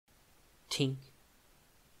Tink,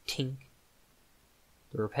 tink.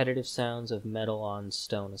 The repetitive sounds of metal on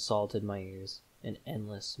stone assaulted my ears, an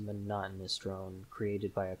endless, monotonous drone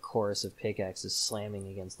created by a chorus of pickaxes slamming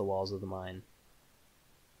against the walls of the mine.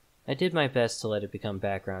 I did my best to let it become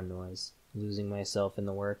background noise, losing myself in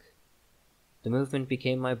the work. The movement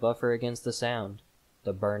became my buffer against the sound.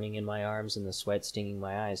 The burning in my arms and the sweat stinging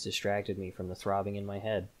my eyes distracted me from the throbbing in my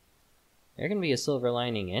head. There can be a silver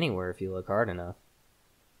lining anywhere if you look hard enough.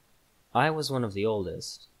 I was one of the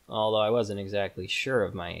oldest, although I wasn't exactly sure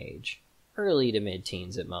of my age. Early to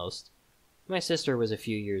mid-teens at most. My sister was a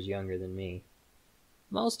few years younger than me.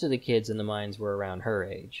 Most of the kids in the mines were around her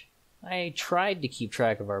age. I tried to keep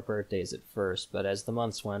track of our birthdays at first, but as the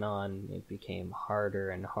months went on, it became harder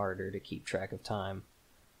and harder to keep track of time.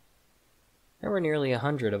 There were nearly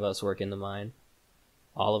 100 of us working the mine.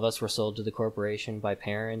 All of us were sold to the corporation by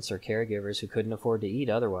parents or caregivers who couldn't afford to eat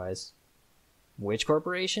otherwise. Which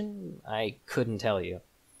corporation? I couldn't tell you.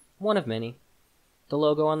 One of many. The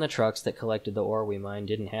logo on the trucks that collected the ore we mined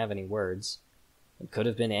didn't have any words. It could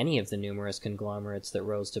have been any of the numerous conglomerates that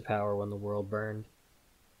rose to power when the world burned.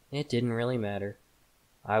 It didn't really matter.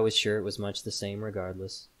 I was sure it was much the same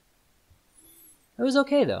regardless. It was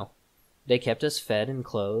okay, though. They kept us fed and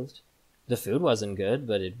clothed. The food wasn't good,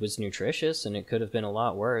 but it was nutritious, and it could have been a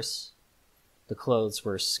lot worse. The clothes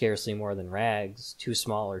were scarcely more than rags, too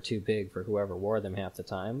small or too big for whoever wore them half the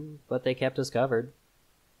time, but they kept us covered.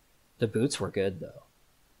 The boots were good, though.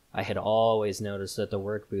 I had always noticed that the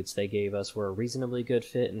work boots they gave us were a reasonably good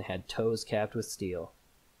fit and had toes capped with steel.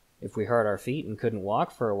 If we hurt our feet and couldn't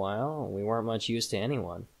walk for a while, we weren't much use to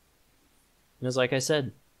anyone. It was like I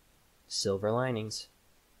said, silver linings.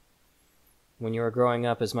 When you were growing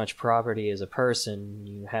up as much property as a person,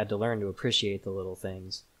 you had to learn to appreciate the little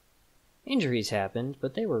things. Injuries happened,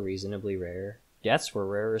 but they were reasonably rare. Deaths were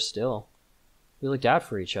rarer still. We looked out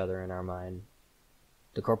for each other in our mine.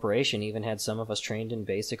 The corporation even had some of us trained in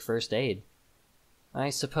basic first aid.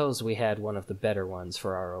 I suppose we had one of the better ones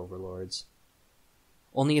for our overlords.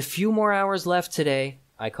 "Only a few more hours left today,"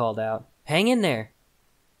 I called out. "Hang in there."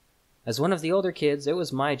 As one of the older kids, it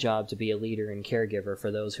was my job to be a leader and caregiver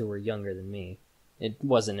for those who were younger than me. It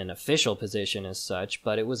wasn't an official position as such,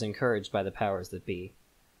 but it was encouraged by the powers that be.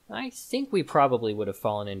 I think we probably would have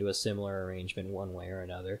fallen into a similar arrangement one way or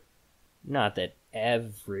another. Not that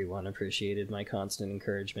everyone appreciated my constant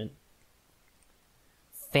encouragement.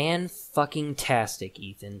 "Fan-fucking-tastic,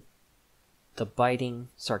 Ethan." The biting,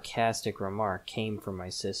 sarcastic remark came from my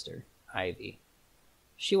sister, Ivy.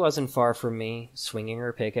 She wasn't far from me, swinging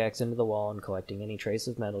her pickaxe into the wall and collecting any trace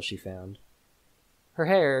of metal she found. Her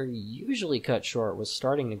hair, usually cut short, was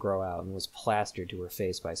starting to grow out and was plastered to her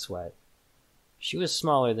face by sweat. She was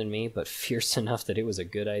smaller than me, but fierce enough that it was a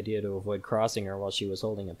good idea to avoid crossing her while she was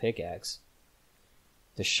holding a pickaxe.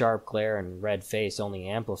 The sharp glare and red face only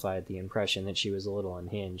amplified the impression that she was a little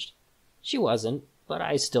unhinged. She wasn't, but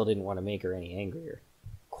I still didn't want to make her any angrier.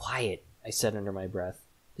 "Quiet," I said under my breath.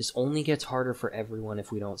 "This only gets harder for everyone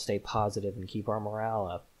if we don't stay positive and keep our morale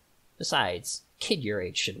up. Besides, a kid your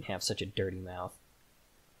age shouldn't have such a dirty mouth."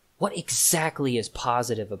 "What exactly is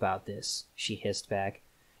positive about this?" she hissed back.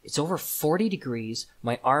 "It's over 40 degrees,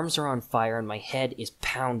 my arms are on fire, and my head is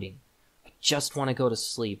pounding. I just want to go to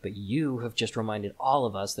sleep, but you have just reminded all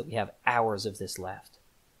of us that we have hours of this left."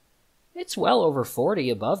 "It's well over 40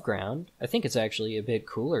 above ground. I think it's actually a bit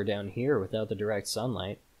cooler down here without the direct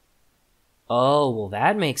sunlight." "Oh, well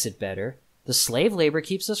that makes it better. The slave labor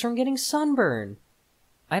keeps us from getting sunburn."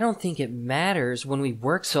 "I don't think it matters. When we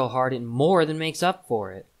work so hard, it more than makes up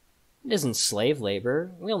for it." "It isn't slave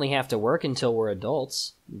labor. We only have to work until we're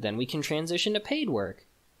adults. Then we can transition to paid work."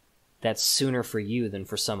 "That's sooner for you than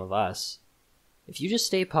for some of us. If you just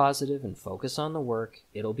stay positive and focus on the work,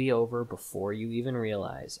 it'll be over before you even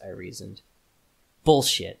realize," I reasoned.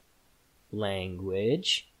 "Bullshit."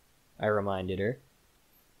 "Language," I reminded her.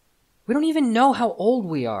 "We don't even know how old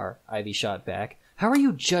we are," Ivy shot back. "How are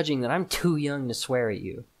you judging that I'm too young to swear at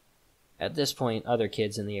you?" At this point, other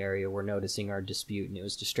kids in the area were noticing our dispute, and it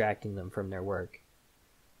was distracting them from their work.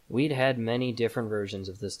 We'd had many different versions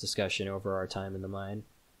of this discussion over our time in the mine.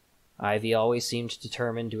 Ivy always seemed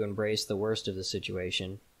determined to embrace the worst of the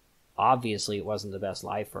situation. Obviously, it wasn't the best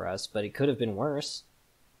life for us, but it could have been worse.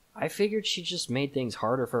 I figured she just made things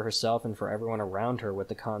harder for herself and for everyone around her with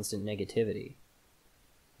the constant negativity.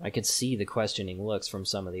 I could see the questioning looks from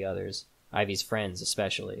some of the others, Ivy's friends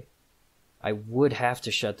especially. I would have to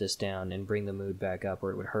shut this down and bring the mood back up, or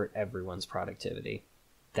it would hurt everyone's productivity.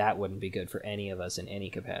 That wouldn't be good for any of us in any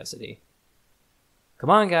capacity. "Come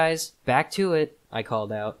on, guys, back to it," I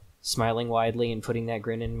called out, smiling widely and putting that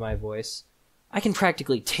grin in my voice. "I can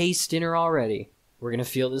practically taste dinner already." We're gonna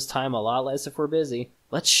feel this time a lot less if we're busy.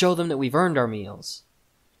 Let's show them that we've earned our meals.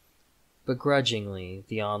 Begrudgingly,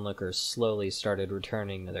 the onlookers slowly started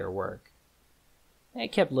returning to their work. They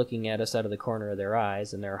kept looking at us out of the corner of their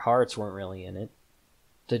eyes, and their hearts weren't really in it.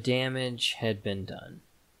 The damage had been done.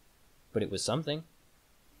 But it was something.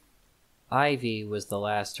 Ivy was the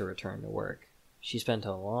last to return to work. She spent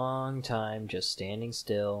a long time just standing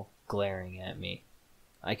still, glaring at me.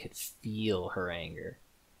 I could feel her anger.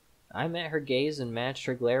 I met her gaze and matched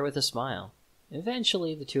her glare with a smile.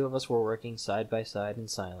 Eventually, the two of us were working side by side in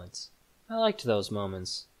silence. I liked those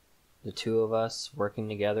moments. The two of us working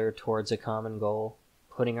together towards a common goal,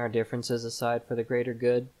 putting our differences aside for the greater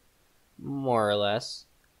good. More or less.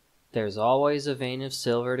 There's always a vein of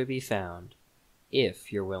silver to be found,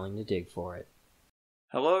 if you're willing to dig for it.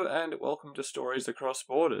 Hello and welcome to Stories Across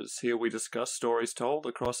Borders. Here we discuss stories told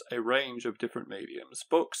across a range of different mediums.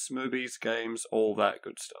 Books, movies, games, all that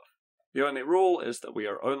good stuff. The only rule is that we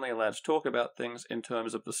are only allowed to talk about things in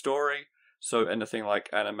terms of the story, so anything like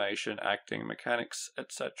animation, acting, mechanics,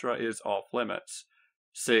 etc. is off limits.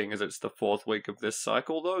 Seeing as it's the 4th week of this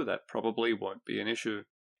cycle though, that probably won't be an issue.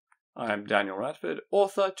 I'm Daniel Radford,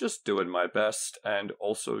 author, just doing my best, and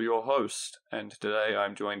also your host, and today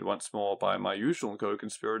I'm joined once more by my usual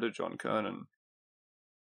co-conspirator, John Kernan.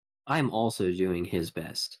 I'm also doing his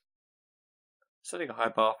best. Setting a high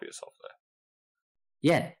bar for yourself there.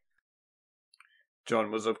 Yeah.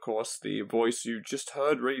 John was, of course, the voice you just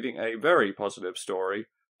heard reading a very positive story,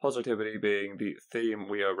 positivity being the theme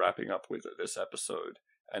we are wrapping up with this episode.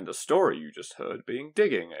 And the story you just heard being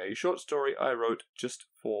Digging, a short story I wrote just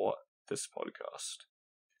for this podcast.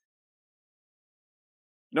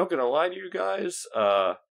 Not gonna lie to you guys,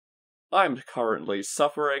 I'm currently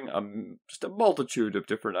suffering just a multitude of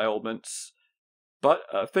different ailments, but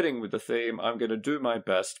fitting with the theme, I'm gonna do my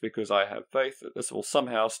best because I have faith that this will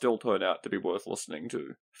somehow still turn out to be worth listening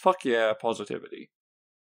to. Fuck yeah, positivity.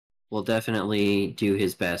 Will definitely do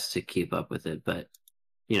his best to keep up with it, but,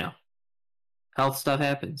 health stuff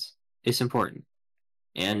happens. It's important.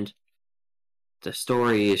 And the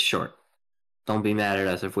story is short. Don't be mad at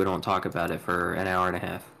us if we don't talk about it for an hour and a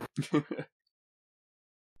half.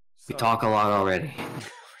 We talk a lot already. We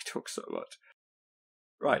talk so much.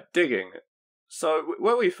 Right, Digging. So,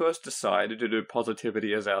 when we first decided to do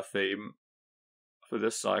positivity as our theme for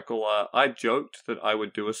this cycle, I joked that I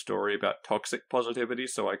would do a story about toxic positivity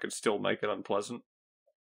so I could still make it unpleasant.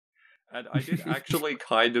 And I did actually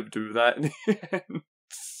kind of do that in the end.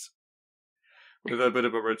 With a bit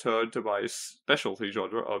of a return to my specialty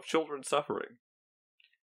genre of children suffering.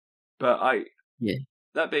 But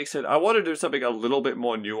that being said, I want to do something a little bit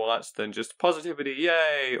more nuanced than just positivity,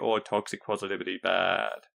 yay, or toxic positivity,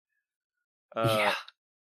 bad. Yeah.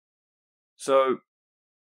 So,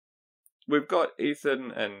 we've got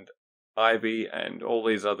Ethan and Ivy and all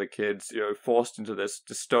these other kids, forced into this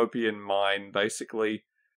dystopian mine, basically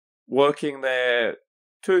working their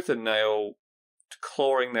tooth and nail,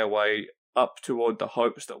 clawing their way up toward the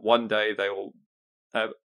hopes that one day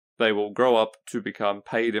they will grow up to become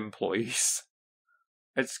paid employees.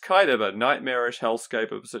 It's kind of a nightmarish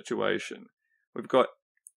hellscape of a situation. We've got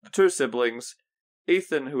the two siblings,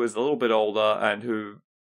 Ethan, who is a little bit older and who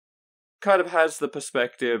kind of has the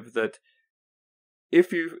perspective that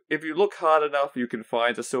if you look hard enough, you can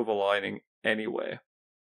find a silver lining anywhere.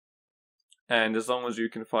 And as long as you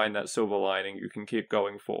can find that silver lining, you can keep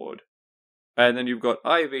going forward. And then you've got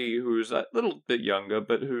Ivy, who's a little bit younger,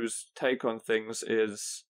 but whose take on things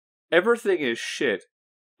is everything is shit,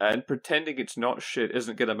 and pretending it's not shit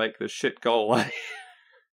isn't going to make the shit go away.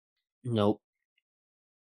 Nope.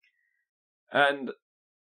 And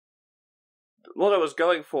what I was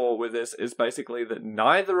going for with this is basically that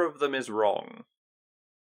neither of them is wrong.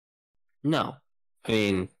 No. I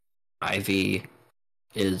mean, Ivy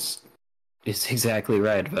is exactly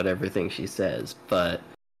right about everything she says, but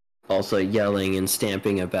also yelling and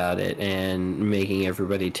stamping about it and making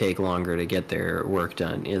everybody take longer to get their work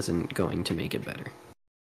done isn't going to make it better.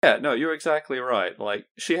 Yeah, no, you're exactly right. Like,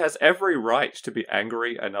 she has every right to be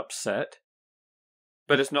angry and upset,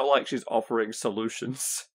 but it's not like she's offering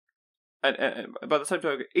solutions. And by the same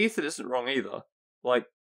token, Ethan isn't wrong either. Like,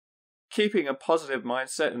 keeping a positive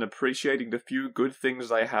mindset and appreciating the few good things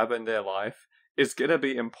they have in their life is gonna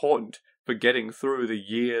be important for getting through the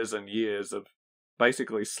years and years of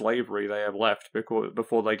basically slavery they have left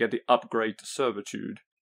before they get the upgrade to servitude.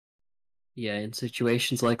 Yeah, in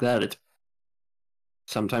situations like that, it's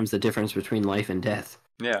sometimes the difference between life and death.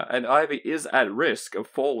 Yeah, and Ivy is at risk of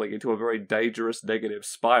falling into a very dangerous negative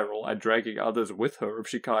spiral and dragging others with her if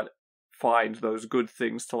she can't find those good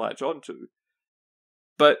things to latch onto.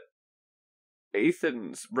 But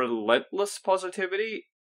Ethan's relentless positivity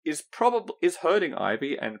is hurting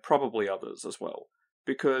Ivy and probably others as well,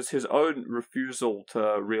 because his own refusal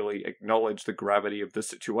to really acknowledge the gravity of the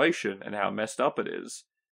situation and how messed up it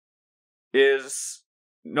is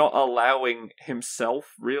not allowing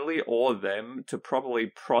himself really or them to properly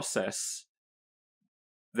process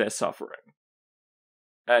their suffering.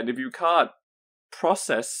 And if you can't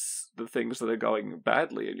process the things that are going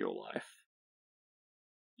badly in your life,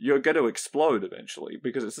 you're going to explode eventually,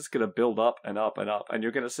 because it's just going to build up and up and up, and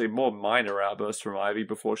you're going to see more minor outbursts from Ivy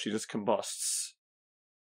before she just combusts.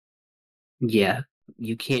 Yeah,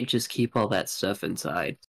 you can't just keep all that stuff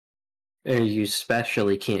inside. And you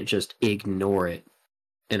especially can't just ignore it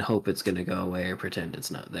and hope it's going to go away or pretend it's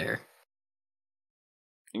not there.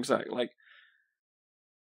 Exactly.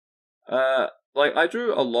 Like I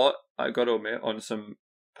drew a lot, I got to admit, on some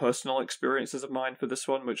personal experiences of mine for this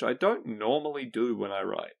one, which I don't normally do when I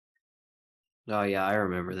write. Oh yeah, I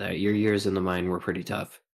remember that. Your years in the mine were pretty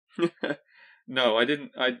tough. No, I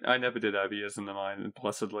didn't. I never did have years in the mine,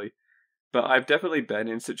 placidly. But I've definitely been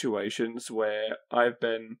in situations where I've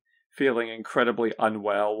been feeling incredibly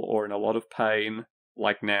unwell or in a lot of pain,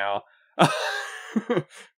 like now.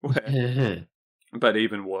 But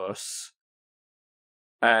even worse.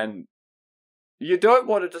 And you don't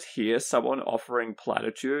want to just hear someone offering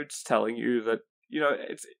platitudes telling you that,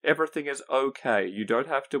 everything is okay. You don't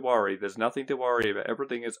have to worry. There's nothing to worry about.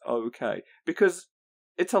 Everything is okay. Because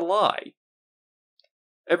it's a lie.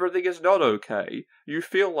 Everything is not okay. You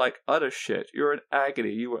feel like utter shit. You're in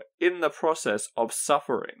agony. You are in the process of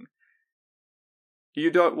suffering.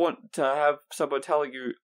 You don't want to have someone telling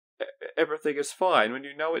you everything is fine when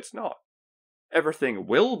you know it's not. Everything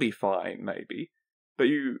will be fine, maybe, but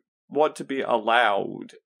you want to be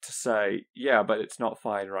allowed to say, yeah, but it's not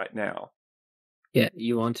fine right now. Yeah,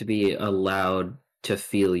 you want to be allowed to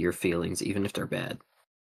feel your feelings, even if they're bad.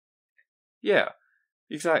 Yeah,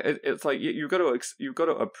 exactly. It's like you've got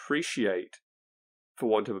to appreciate, for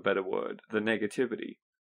want of a better word, the negativity.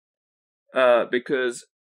 Because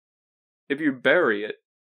if you bury it,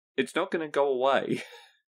 it's not going to go away.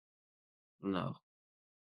 No,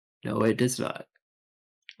 it does not.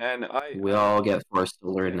 And we all get forced to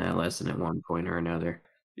learn that lesson at one point or another.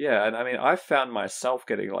 Yeah, and I mean, I found myself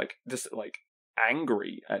getting just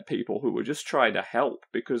angry at people who were just trying to help,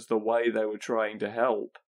 because the way they were trying to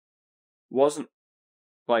help wasn't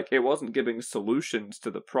it wasn't giving solutions to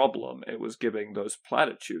the problem. It was giving those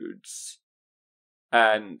platitudes,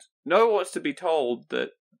 and no one wants to be told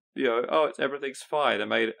that everything's fine.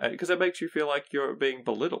 Because it makes you feel like you're being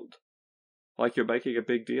belittled, like you're making a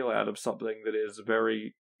big deal out of something that is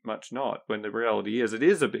very much not. When the reality is, it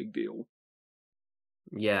is a big deal.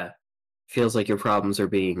 Yeah. Feels like your problems are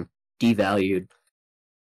being devalued.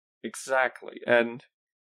 Exactly. And,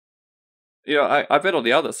 I've been on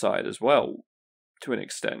the other side as well, to an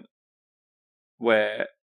extent, where,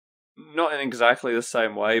 not in exactly the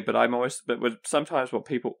same way, but sometimes a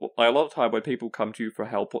lot of time when people come to you for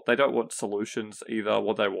help, they don't want solutions either.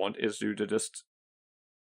 What they want is you to just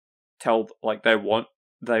tell, they want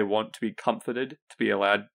to be comforted, to be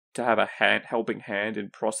allowed to have a helping hand in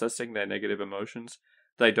processing their negative emotions.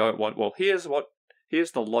 They don't want, here's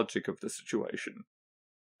the logic of the situation.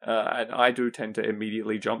 And I do tend to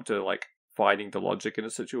immediately jump to, finding the logic in a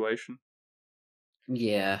situation.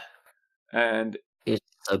 Yeah. And it's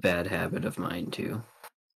a bad habit of mine, too.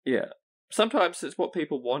 Yeah. Sometimes it's what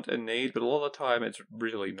people want and need, but a lot of the time it's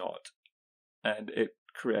really not. And it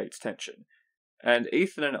creates tension. And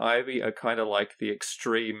Ethan and Ivy are kind of like the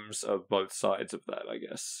extremes of both sides of that, I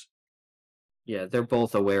guess. Yeah, they're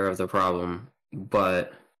both aware of the problem,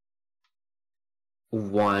 but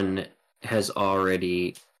one has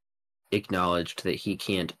already acknowledged that he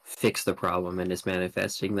can't fix the problem and is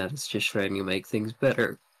manifesting that it's just trying to make things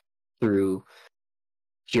better through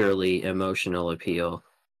purely emotional appeal.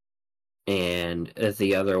 And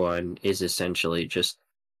the other one is essentially just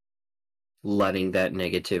letting that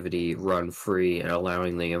negativity run free and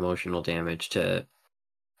allowing the emotional damage to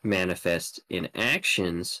manifest in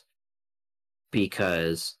actions,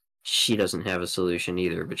 because she doesn't have a solution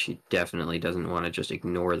either, but she definitely doesn't want to just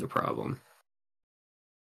ignore the problem.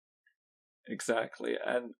 Exactly.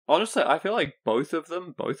 And honestly, I feel like both of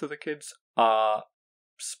the kids, are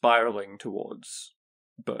spiraling towards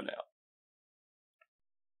burnout.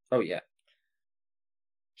 Oh, yeah.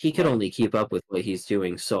 He can only keep up with what he's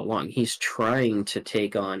doing so long. He's trying to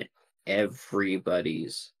take on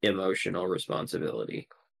everybody's emotional responsibility.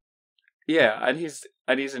 Yeah, and he's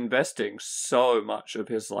investing so much of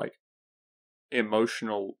his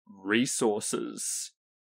emotional resources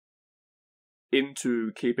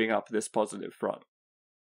into keeping up this positive front.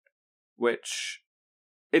 which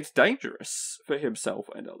it's dangerous for himself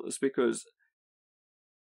and others because,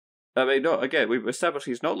 I mean, no, again, we've established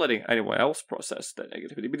he's not letting anyone else process their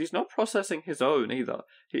negativity, but he's not processing his own either.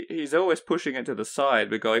 He's always pushing it to the side,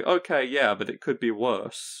 but going, okay, yeah, but it could be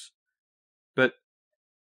worse. But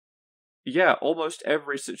yeah, almost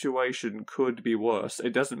every situation could be worse.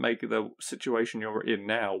 It doesn't make the situation you're in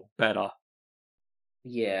now better.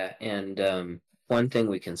 Yeah, and one thing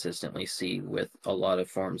we consistently see with a lot of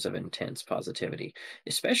forms of intense positivity,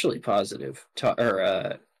 especially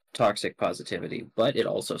toxic positivity, but it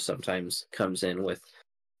also sometimes comes in with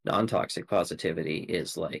non-toxic positivity,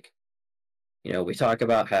 is like, we talk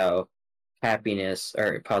about how happiness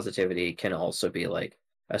or positivity can also be like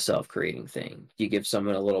a self-creating thing. You give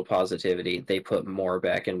someone a little positivity, they put more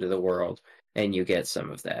back into the world, and you get some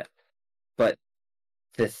of that. But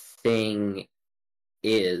the thing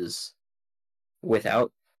is,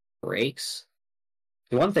 without breaks,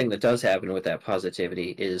 the one thing that does happen with that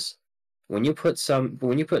positivity is when you put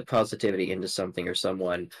positivity into something or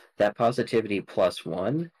someone, that positivity plus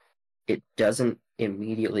one, it doesn't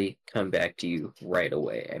immediately come back to you right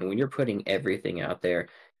away. And when you're putting everything out there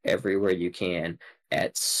everywhere you can,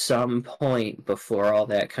 at some point before all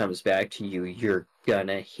that comes back to you, you're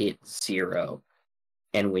gonna hit zero.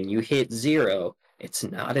 And when you hit zero, it's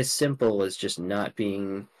not as simple as just not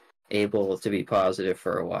being able to be positive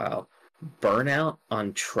for a while. Burnout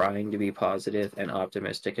on trying to be positive and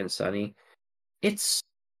optimistic and sunny, it's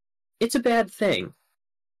it's a bad thing.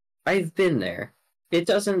 I've been there. It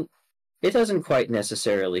doesn't quite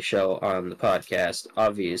necessarily show on the podcast,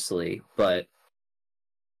 obviously, but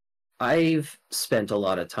I've spent a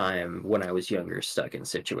lot of time when I was younger stuck in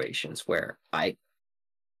situations where I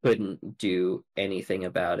couldn't do anything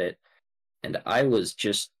about it, and I was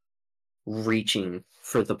just reaching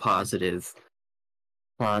for the positive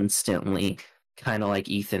constantly, kind of like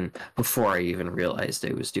Ethan, before I even realized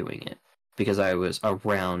I was doing it, because I was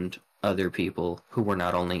around other people who were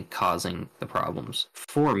not only causing the problems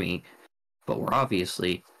for me, but were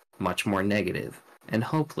obviously much more negative and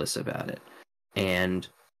hopeless about it. And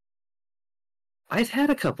I've had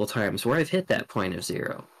a couple times where I've hit that point of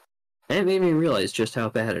zero, and it made me realize just how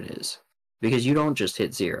bad it is. Because you don't just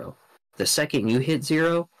hit zero. The second you hit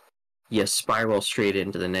zero, you spiral straight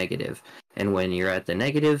into the negative. And when you're at the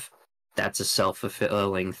negative, that's a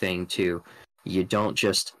self-fulfilling thing too. You don't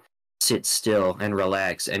just sit still and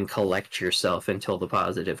relax and collect yourself until the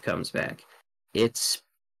positive comes back. It's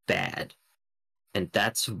bad. And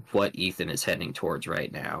that's what Ethan is heading towards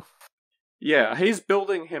right now. Yeah, he's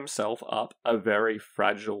building himself up a very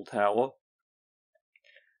fragile tower.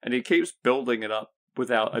 And he keeps building it up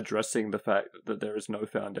without addressing the fact that there is no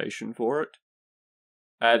foundation for it.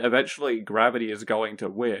 And eventually gravity is going to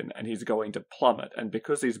win, and he's going to plummet, and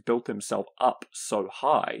because he's built himself up so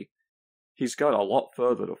high, he's got a lot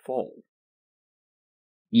further to fall.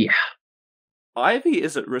 Yeah. Ivy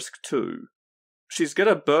is at risk too. She's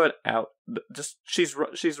gonna burn out.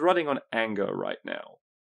 She's running on anger right now.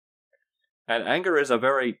 And anger is a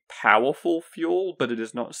very powerful fuel, but it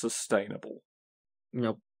is not sustainable.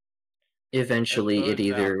 Nope. Eventually it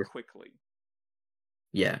either... quickly.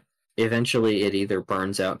 Yeah. Eventually it either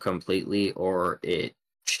burns out completely or it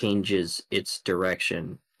changes its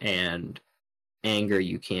direction, and anger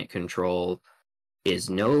you can't control is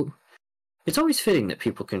no... It's always fitting that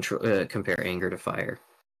people compare anger to fire,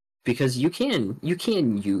 because you can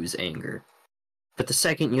use anger, but the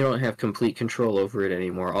second you don't have complete control over it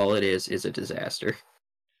anymore, all it is a disaster.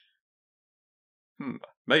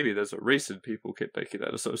 Maybe there's a reason people keep making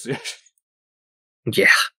that association. Yeah.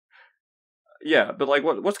 Yeah, but like,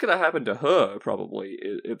 what's going to happen to her, probably,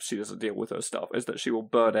 if she doesn't deal with her stuff, is that she will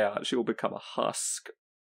burn out, she will become a husk,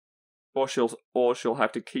 or she'll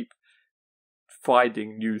have to keep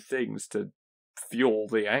finding new things to fuel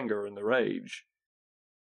the anger and the rage,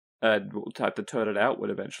 and we'll have to turn it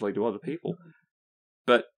outward eventually to other people.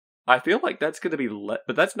 But I feel like that's going to be,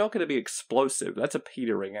 but that's not going to be explosive. That's a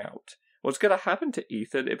petering out. What's going to happen to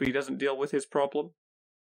Ethan if he doesn't deal with his problem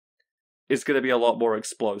is going to be a lot more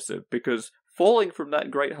explosive, because falling from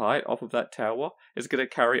that great height off of that tower is going to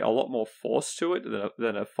carry a lot more force to it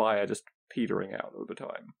than a fire just petering out over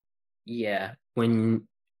time. Yeah, when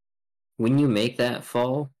you make that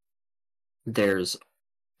fall, there's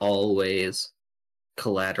always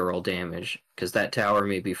collateral damage, because that tower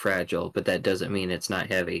may be fragile, but that doesn't mean it's not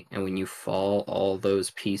heavy. And when you fall, all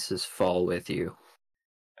those pieces fall with you.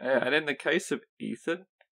 And in the case of Ethan,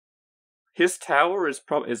 his tower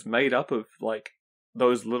is made up of like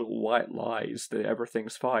those little white lies that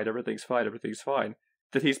everything's fine, everything's fine, everything's fine,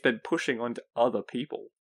 that he's been pushing onto other people.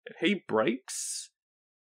 If he breaks,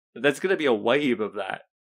 there's going to be a wave of that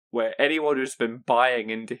where anyone who's been buying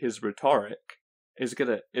into his rhetoric is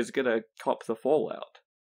gonna cop the fallout.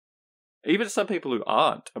 Even some people who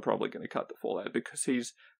aren't are probably going to cut the fallout because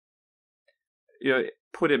he's,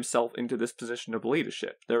 put himself into this position of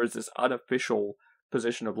leadership. There is this unofficial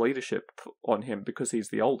position of leadership on him because he's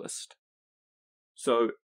the oldest.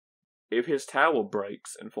 So, if his tower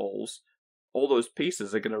breaks and falls, all those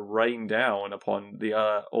pieces are going to rain down upon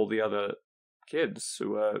all the other kids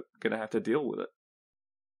who are going to have to deal with it.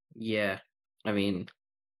 Yeah, I mean,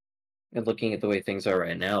 and looking at the way things are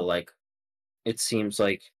right now, like, it seems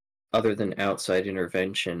like, other than outside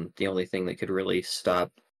intervention, the only thing that could really stop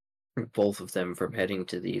both of them from heading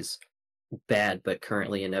to these bad but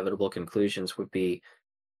currently inevitable conclusions would be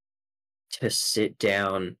to sit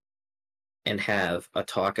down and have a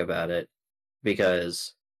talk about it,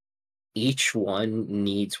 because each one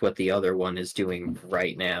needs what the other one is doing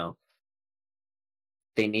right now.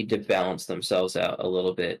 They need to balance themselves out a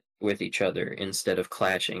little bit with each other instead of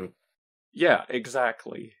clashing. Yeah,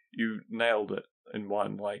 exactly. You nailed it in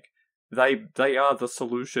one. Like, they are the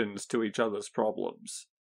solutions to each other's problems.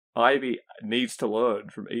 Ivy needs to learn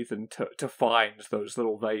from Ethan to find those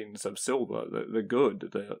little veins of silver, the good,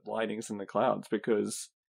 the linings in the clouds, because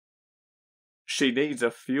she needs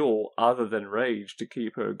a fuel other than rage to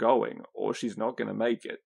keep her going, or she's not going to make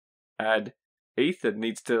it. And Ethan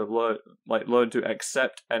needs to learn to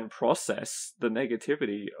accept and process the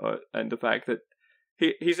negativity and the fact that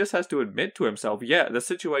he just has to admit to himself, yeah, the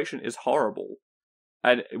situation is horrible.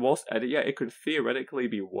 And it could theoretically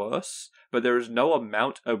be worse, but there is no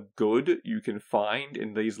amount of good you can find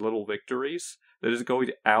in these little victories that is going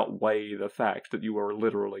to outweigh the fact that you are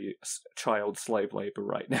literally child slave labor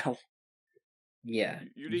right now. Yeah,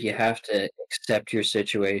 you have to accept your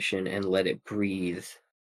situation and let it breathe.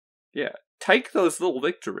 Yeah, take those little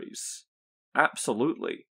victories.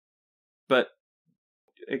 Absolutely. But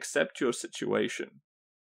accept your situation,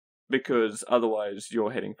 because otherwise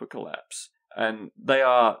you're heading for collapse. And they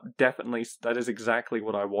are definitely, that is exactly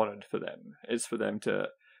what I wanted for them. It's for them to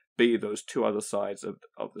be those two other sides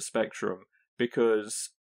of the spectrum, because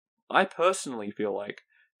I personally feel like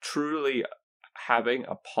truly having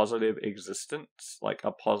a positive existence, like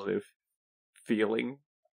a positive feeling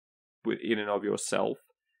in and of yourself,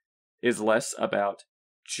 is less about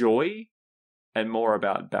joy and more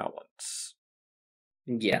about balance.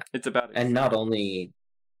 Yeah. It's about and not only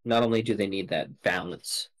do they need that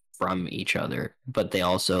balance from each other, but they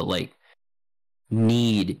also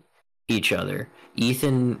need each other.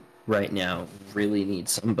 Ethan right now really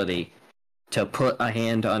needs somebody to put a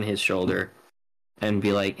hand on his shoulder and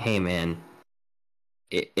be like, hey man,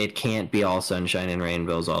 it can't be all sunshine and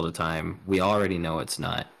rainbows all the time. We already know it's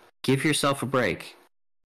not. Give yourself a break.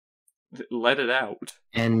 Let it out.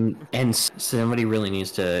 And somebody really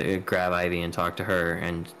needs to grab Ivy and talk to her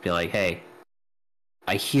and be like, hey,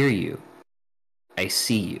 I hear you. I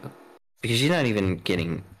see you. Because she's not even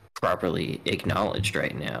getting properly acknowledged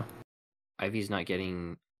right now. Ivy's not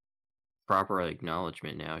getting proper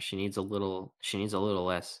acknowledgement now. She needs a little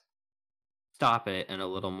less stop it and a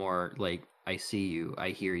little more like, I see you, I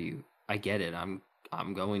hear you, I get it. I'm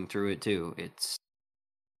going through it too.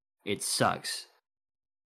 It sucks.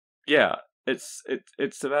 Yeah, it's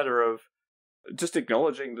a matter of just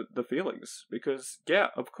acknowledging the feelings, because yeah,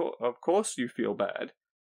 of course you feel bad.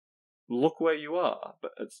 Look where you are,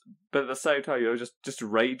 but at the same time, just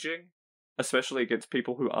raging, especially against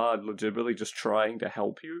people who are legitimately just trying to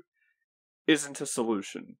help you, isn't a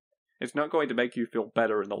solution. It's not going to make you feel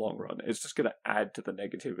better in the long run. It's just going to add to the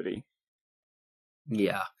negativity.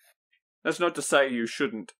 Yeah. That's not to say you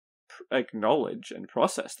shouldn't acknowledge and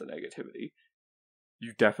process the negativity.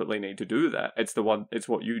 You definitely need to do that. It's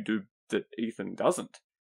what you do that Ethan doesn't.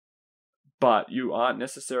 But you aren't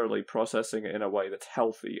necessarily processing it in a way that's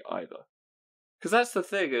healthy either. Because that's the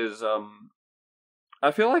thing is,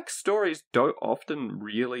 I feel like stories don't often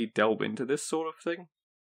really delve into this sort of thing.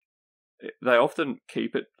 They often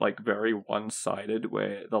keep it very one-sided,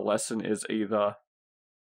 where the lesson is either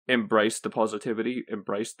embrace the positivity,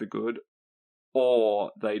 embrace the good,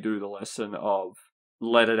 or they do the lesson of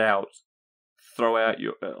let it out, throw out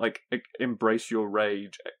your embrace your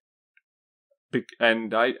rage.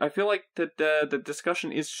 And I feel like that the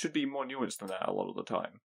discussion should be more nuanced than that a lot of the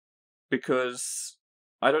time, because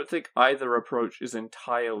I don't think either approach is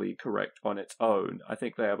entirely correct on its own. I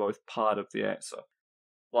think they are both part of the answer.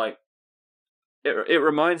 It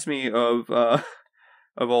reminds me of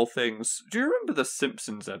all things. Do you remember the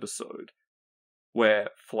Simpsons episode where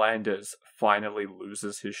Flanders finally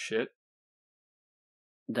loses his shit?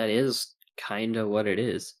 That is kind of what it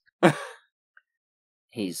is.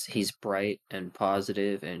 He's bright and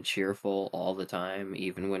positive and cheerful all the time,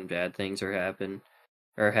 even when bad things are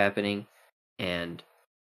happening, and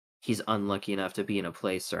he's unlucky enough to be in a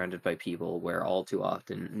place surrounded by people where all too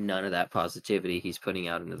often none of that positivity he's putting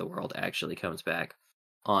out into the world actually comes back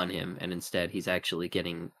on him, and instead he's actually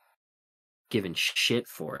getting given shit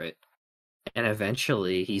for it, and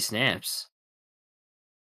eventually he snaps.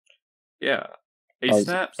 Yeah. He As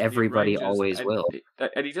snaps, everybody he rages, always will.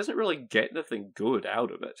 and he doesn't really get anything good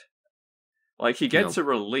out of it. Like, he gets No. a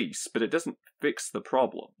release, but it doesn't fix the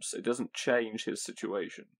problems. It doesn't change his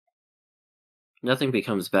situation. Nothing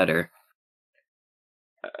becomes better.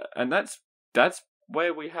 And that's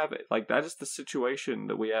where we have it. Like, that is the situation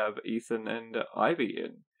that we have Ethan and Ivy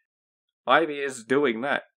in. Ivy is doing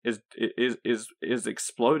that. Is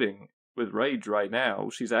exploding with rage right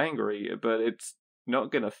now. She's angry, but it's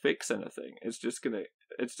not gonna fix anything. It's just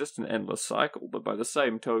an endless cycle. But by the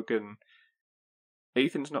same token,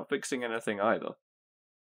 Ethan's not fixing anything either.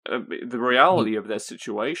 The reality of their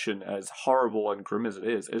situation, as horrible and grim as it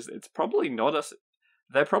is it's probably not us.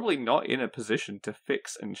 They're probably not in a position to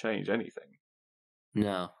fix and change anything.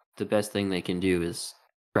 No. The best thing they can do is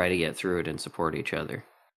try to get through it and support each other.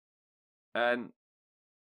 And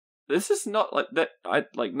this is not like that.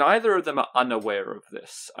 Neither of them are unaware of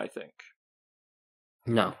this. I think.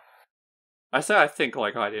 No. I say I think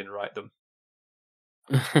like I didn't write them.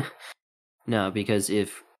 No, because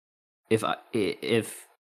if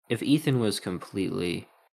Ethan was completely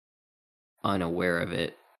unaware of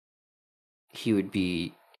it, he would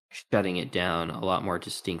be shutting it down a lot more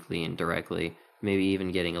distinctly and directly, maybe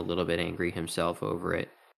even getting a little bit angry himself over it.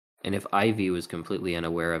 And if Ivy was completely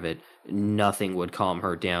unaware of it, nothing would calm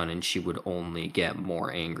her down, and she would only get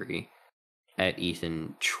more angry at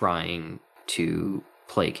Ethan trying to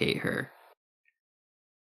placate her.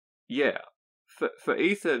 Yeah. For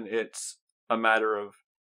Ethan, it's a matter of,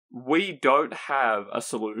 we don't have a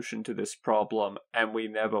solution to this problem, and we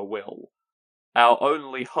never will. Our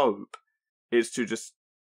only hope is to just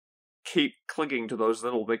keep clinging to those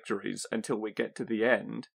little victories until we get to the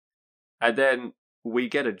end, and then we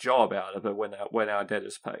get a job out of it when our debt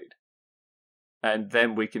is paid. And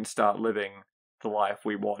then we can start living the life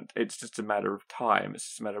we want. It's just a matter of time. It's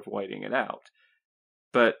just a matter of waiting it out.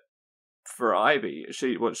 But for Ivy,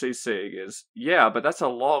 what she's saying is, yeah, but that's a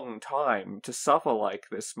long time to suffer like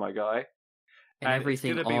this, my guy. And it's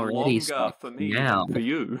everything going to be already longer for me now. than for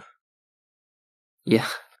you. Yeah.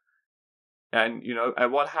 And,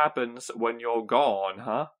 and what happens when you're gone,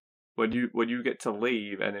 huh? When you get to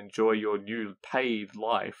leave and enjoy your new paid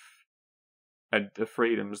life and the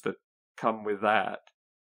freedoms that come with that.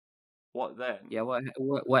 What then? Yeah,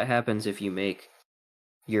 what happens if you make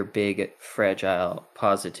your big fragile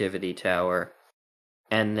positivity tower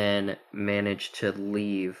and then manage to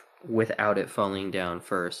leave without it falling down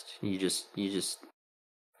first? You just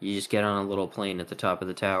get on a little plane at the top of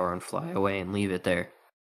the tower and fly away and leave it there.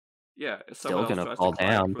 Yeah, if Still someone else gonna tries fall to climb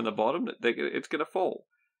down. from the bottom, it's gonna fall.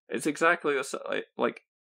 It's exactly like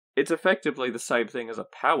it's effectively the same thing as a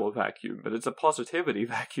power vacuum, but it's a positivity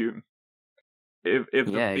vacuum. If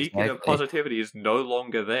the beacon of positivity is no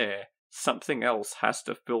longer there, something else has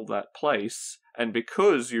to fill that place. And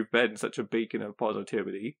because you've been such a beacon of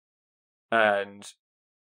positivity, and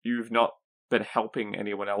you've not been helping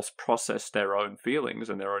anyone else process their own feelings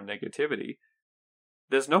and their own negativity,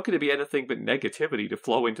 there's not going to be anything but negativity to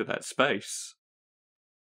flow into that space.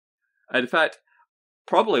 And in fact,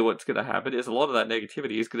 probably what's going to happen is a lot of that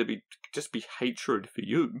negativity is going to just be hatred for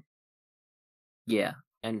you. Yeah,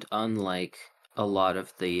 and unlike a lot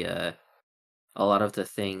of the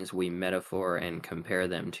things we metaphor and compare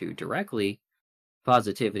them to directly,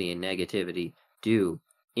 positivity and negativity do,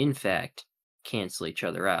 in fact, cancel each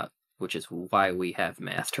other out, which is why we have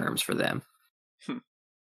math terms for them.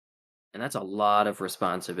 And that's a lot of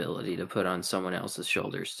responsibility to put on someone else's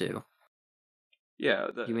shoulders, too. Yeah.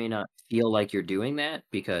 You may not feel like you're doing that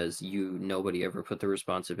because nobody ever put the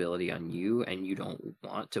responsibility on you, and you don't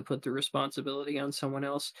want to put the responsibility on someone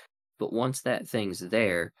else. But once that thing's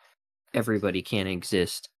there, everybody can't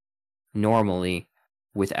exist normally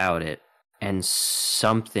without it. And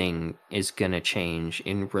something is going to change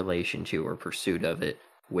in relation to or pursuit of it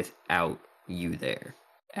without you there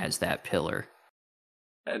as that pillar.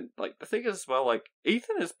 And, the thing is, as well,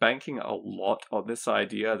 Ethan is banking a lot on this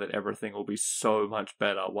idea that everything will be so much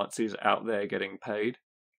better once he's out there getting paid.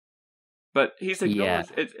 But he's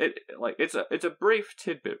acknowledged it's a brief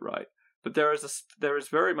tidbit, right? But there is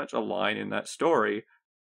very much a line in that story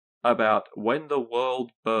about when the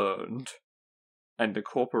world burned and the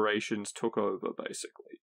corporations took over,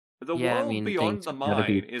 basically. The world beyond the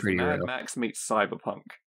mine is Mad Max meets Cyberpunk.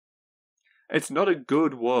 It's not a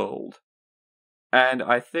good world. And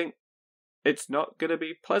I think it's not going to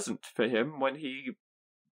be pleasant for him when he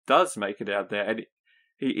does make it out there. And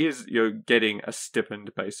he is, getting a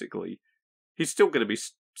stipend, basically. He's still going to be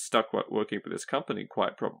stuck working for this company,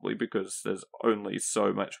 quite probably, because there's only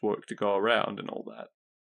so much work to go around and all that.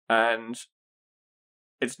 And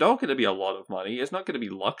it's not going to be a lot of money. It's not going to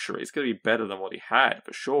be luxury. It's going to be better than what he had,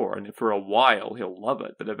 for sure. And for a while, he'll love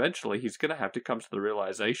it. But eventually, he's going to have to come to the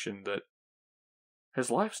realization that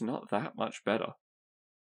his life's not that much better.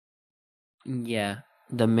 Yeah,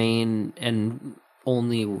 the main and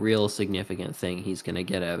only real significant thing he's going to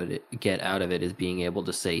get out of it is being able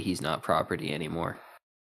to say he's not property anymore,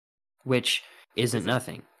 which isn't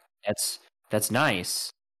nothing. That's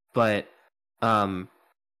nice, but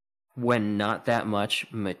when not that much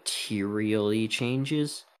materially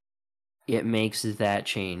changes, it makes that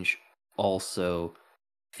change also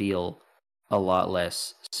feel a lot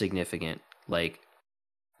less significant. Like,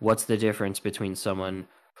 what's the difference between someone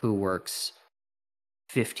who works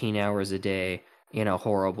 15 hours a day in a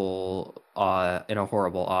horrible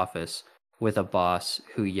office with a boss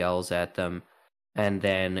who yells at them and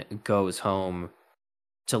then goes home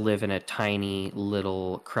to live in a tiny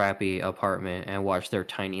little crappy apartment and watch their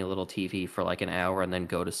tiny little TV for like an hour and then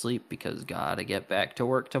go to sleep because gotta get back to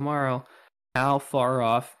work tomorrow? How far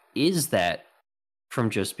off is that from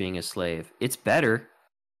just being a slave? It's better,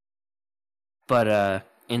 but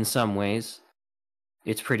in some ways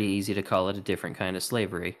it's pretty easy to call it a different kind of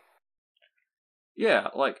slavery. Yeah,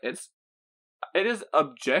 like, it is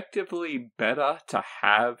objectively better to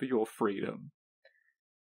have your freedom.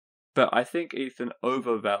 But I think Ethan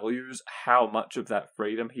overvalues how much of that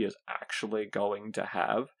freedom he is actually going to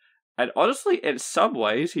have. And honestly, in some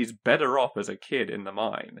ways, he's better off as a kid in the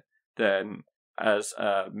mine than as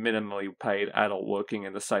a minimally paid adult working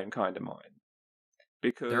in the same kind of mine.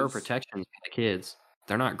 Because there are protections for the kids.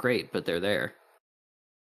 They're not great, but they're there.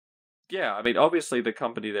 Yeah, I mean, obviously the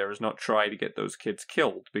company there is not trying to get those kids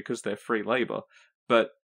killed because they're free labor, but,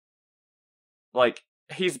 like,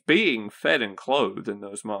 he's being fed and clothed in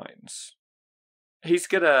those mines. He's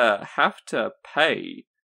gonna have to pay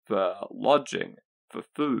for lodging, for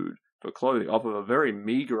food, for clothing, off of a very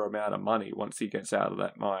meager amount of money once he gets out of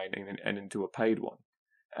that mine and into a paid one.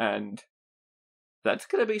 And that's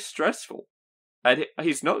gonna be stressful. And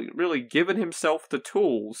he's not really given himself the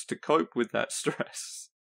tools to cope with that stress.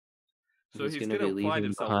 So he's going to find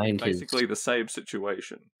himself in basically the same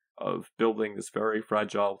situation of building this very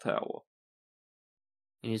fragile tower.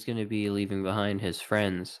 And he's going to be leaving behind his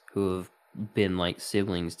friends who have been like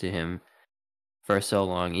siblings to him for so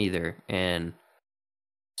long either. And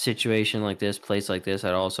situation like this, place like this,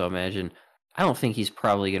 I'd also imagine, I don't think he's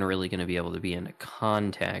probably really going to be able to be in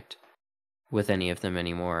contact with any of them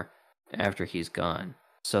anymore after he's gone.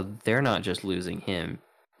 So they're not just losing him,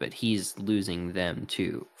 but he's losing them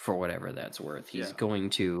too, for whatever that's worth. He's going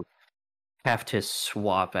to have to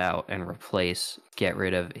swap out and get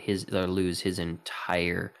rid of or lose his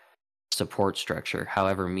entire support structure,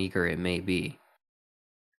 however meager it may be.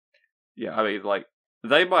 Yeah, I mean, like,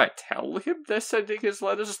 they might tell him they're sending his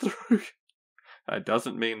letters through. That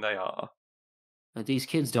doesn't mean they are. But these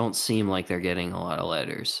kids don't seem like they're getting a lot of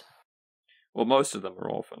letters. Well, most of them are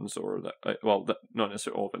orphans, or not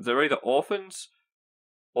necessarily orphans. They're either orphans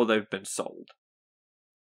or they've been sold.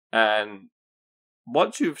 And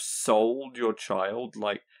once you've sold your child,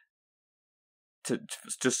 like,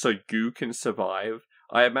 just so you can survive,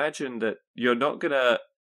 I imagine that they're not gonna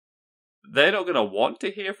want to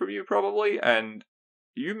hear from you, probably, and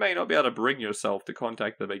you may not be able to bring yourself to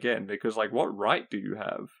contact them again, because, like, what right do you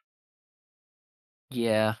have?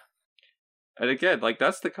 Yeah. And again, like,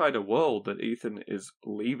 that's the kind of world that Ethan is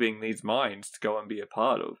leaving these mines to go and be a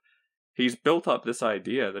part of. He's built up this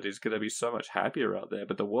idea that he's going to be so much happier out there,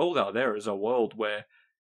 but the world out there is a world where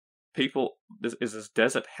this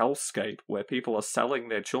desert hellscape where people are selling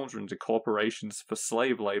their children to corporations for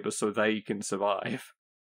slave labor so they can survive.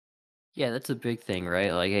 Yeah, that's a big thing,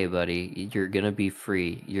 right? Like, hey, buddy, you're going to be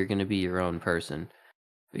free. You're going to be your own person.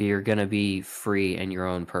 You're going to be free and your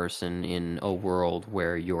own person in a world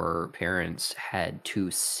where your parents had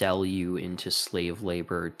to sell you into slave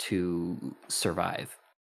labor to survive.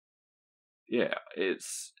 Yeah,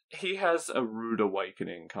 he has a rude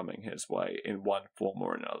awakening coming his way in one form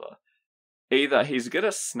or another. Either he's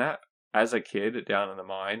gonna snap as a kid down in the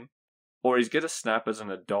mine, or he's gonna snap as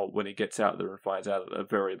an adult when he gets out there and finds out that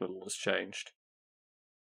very little has changed.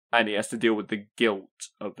 And he has to deal with the guilt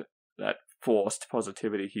of that forced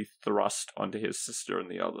positivity he thrust onto his sister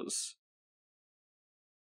and the others.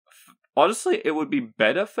 Honestly, it would be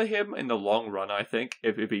better for him in the long run, I think.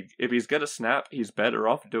 If he's gonna snap, he's better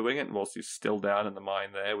off doing it whilst he's still down in the mine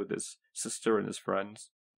there with his sister and his friends.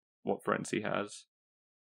 What friends he has.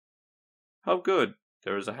 Oh good.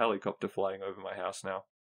 There is a helicopter flying over my house now.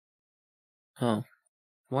 Oh,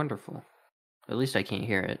 wonderful. At least I can't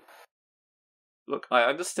hear it. Look, I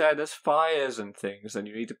understand there's fires and things and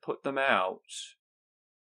you need to put them out.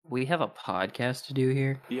 We have a podcast to do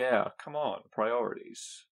here. Yeah, come on,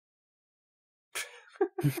 priorities.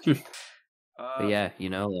 But yeah,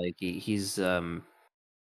 like he's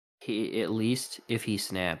he, at least if he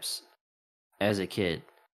snaps as a kid,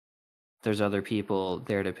 there's other people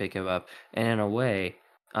there to pick him up. And in a way,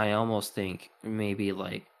 I almost think maybe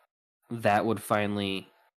like that would finally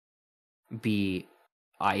be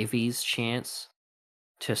Ivy's chance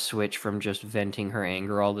to switch from just venting her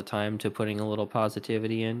anger all the time to putting a little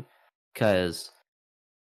positivity in. Because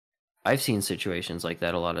I've seen situations like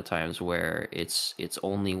that a lot of times where it's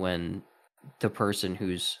only when the person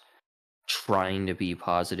who's trying to be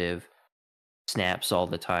positive snaps all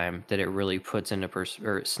the time that it really puts into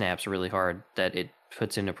or snaps really hard that it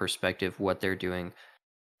puts into perspective what they're doing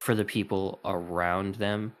for the people around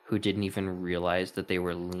them who didn't even realize that they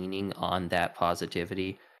were leaning on that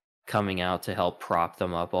positivity coming out to help prop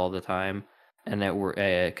them up all the time, and that were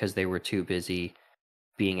because they were too busy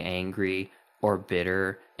being angry or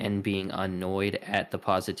bitter and being annoyed at the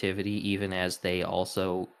positivity, even as they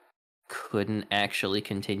also couldn't actually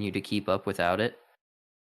continue to keep up without it.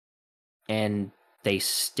 And they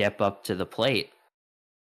step up to the plate.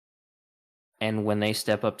 And when they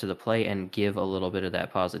step up to the plate and give a little bit of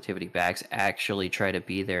that positivity back, actually try to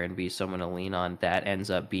be there and be someone to lean on, that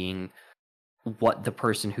ends up being what the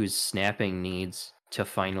person who's snapping needs to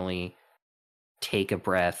finally take a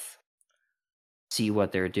breath, see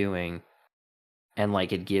what they're doing, and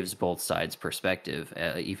like it gives both sides perspective,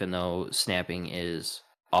 even though snapping is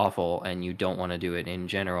awful and you don't want to do it in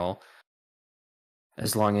general,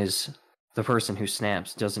 as long as the person who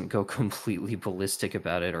snaps doesn't go completely ballistic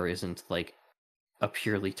about it or isn't like a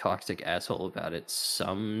purely toxic asshole about it.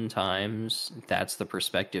 Sometimes that's the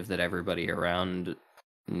perspective that everybody around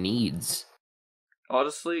needs.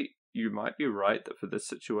 Honestly, you might be right that for this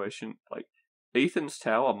situation, like, Ethan's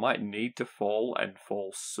tower might need to fall and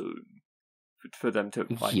fall soon. For them to,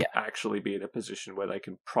 like, Yeah. actually be in a position where they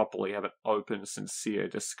can properly have an open, sincere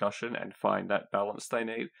discussion and find that balance they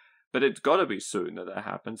need. But it's gotta be soon that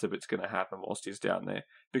happens if it's gonna happen whilst he's down there,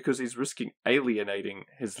 because he's risking alienating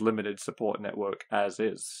his limited support network as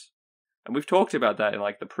is. And we've talked about that in,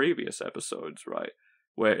 like, the previous episodes, right?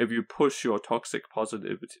 Where if you push your toxic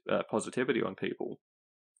positivity on people,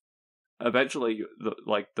 eventually,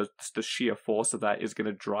 the sheer force of that is going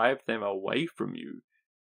to drive them away from you.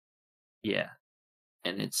 Yeah.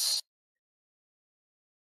 And it's...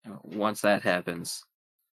 once that happens,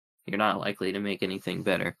 you're not likely to make anything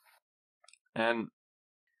better. And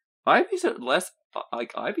Ivy's at less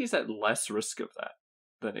risk of that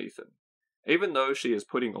than Ethan. Even though she is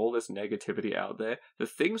putting all this negativity out there, the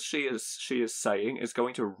things she is saying is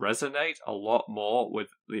going to resonate a lot more with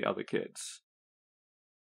the other kids.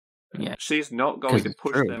 Yeah. She's not going to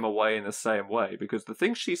push them away in the same way, because the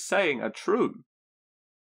things she's saying are true.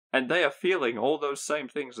 And they are feeling all those same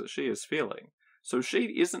things that she is feeling. So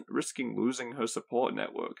she isn't risking losing her support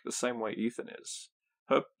network the same way Ethan is.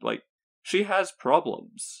 She has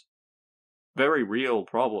problems. Very real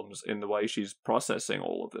problems in the way she's processing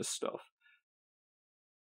all of this stuff.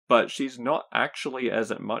 But she's not actually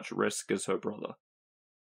as at much risk as her brother.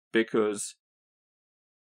 Because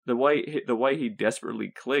the way he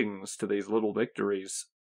desperately clings to these little victories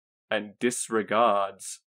and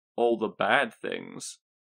disregards all the bad things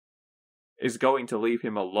is going to leave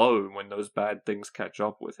him alone when those bad things catch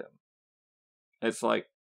up with him. It's like,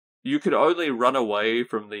 you could only run away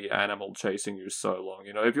from the animal chasing you so long.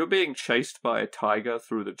 If you're being chased by a tiger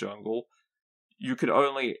through the jungle, you could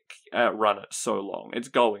only outrun it so long. It's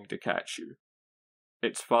going to catch you.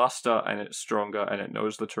 It's faster and it's stronger and it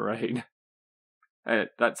knows the terrain. And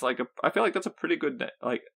that's like I feel like that's a pretty good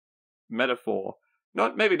metaphor.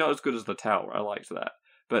 Maybe not as good as the tower. I liked that,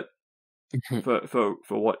 but for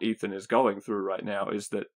what Ethan is going through right now is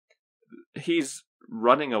that he's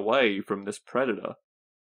running away from this predator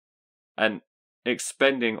and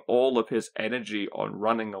expending all of his energy on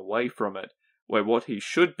running away from it, where what he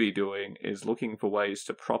should be doing is looking for ways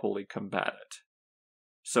to properly combat it.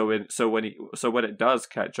 So when it does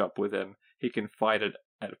catch up with him, he can fight it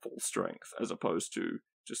at full strength, as opposed to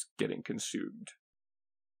just getting consumed.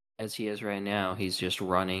 As he is right now, he's just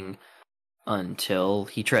running until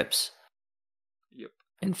he trips. Yep.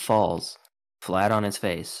 And falls flat on his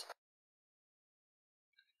face.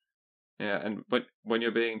 Yeah, and when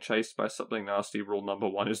you're being chased by something nasty, rule number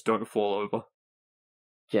 1 is don't fall over.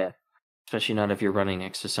 Yeah. Especially not if you're running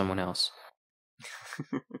next to someone else.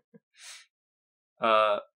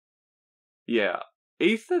 Yeah.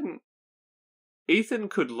 Ethan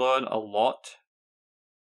could learn a lot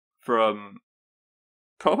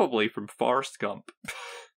probably from Forrest Gump.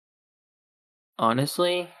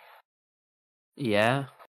 Honestly, yeah.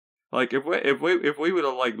 Like if we were to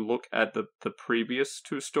like look at the previous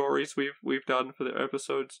 2 stories we've done for the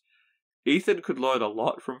episodes, Ethan could learn a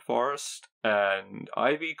lot from Forrest, and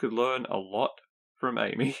Ivy could learn a lot from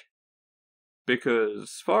Amy.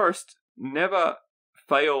 Because Forrest never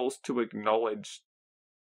fails to acknowledge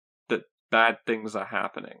that bad things are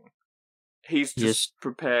happening. He's just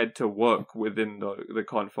prepared to work within the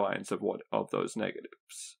confines of those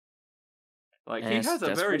negatives. Like, he has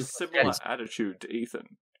a very similar attitude to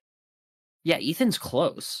Ethan. Yeah, Ethan's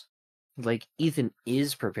close. Like, Ethan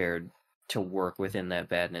is prepared to work within that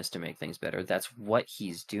badness to make things better. That's what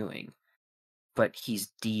he's doing. But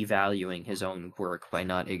he's devaluing his own work by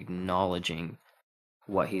not acknowledging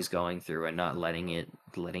what he's going through and not letting it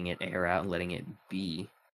air out and letting it be.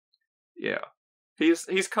 Yeah.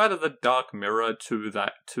 He's kind of the dark mirror to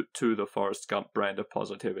the Forrest Gump brand of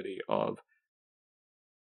positivity of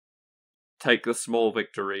take the small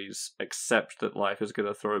victories, accept that life is going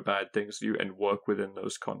to throw bad things at you, and work within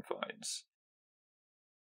those confines.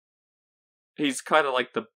 He's kind of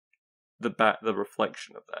like the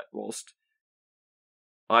reflection of that, whilst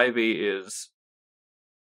Ivy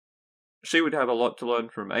she would have a lot to learn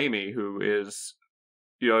from Amy, who is,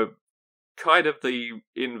 kind of the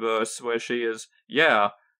inverse, where she is, yeah,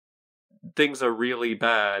 things are really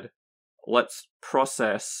bad, let's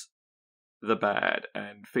process the bad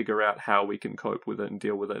and figure out how we can cope with it and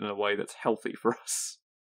deal with it in a way that's healthy for us.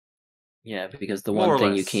 Yeah, because the one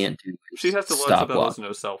thing you can't do is she has to learn some battles in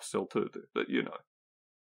herself still too, but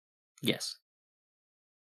Yes.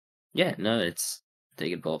 Yeah, no, they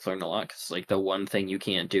could both learn a lot, because, like, the one thing you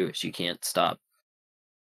can't do is you can't stop.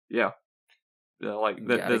 Yeah. Like,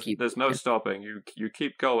 there's no stopping. You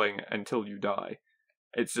keep going until you die.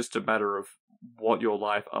 It's just a matter of what your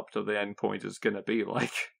life up to the end point is going to be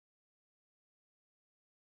like.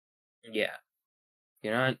 Yeah.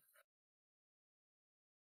 You're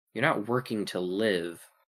not working to live.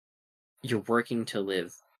 You're working to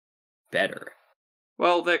live better.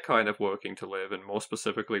 Well, they're kind of working to live, and more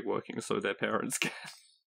specifically working so their parents can.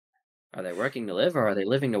 Are they working to live, or are they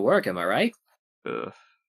living to work, am I right? But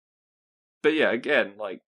yeah, again,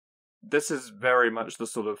 like, this is very much the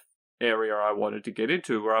sort of area I wanted to get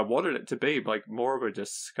into, where I wanted it to be, like, more of a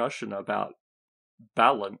discussion about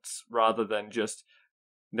balance, rather than just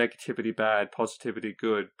negativity bad, positivity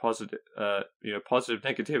good, positive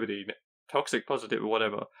negativity, toxic positive,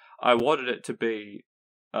 whatever. I wanted it to be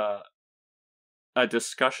a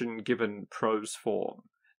discussion given prose form.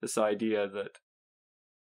 This idea that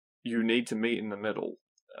you need to meet in the middle.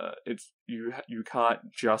 You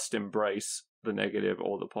can't just embrace the negative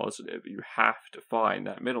or the positive. You have to find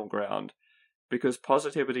that middle ground, because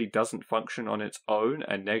positivity doesn't function on its own,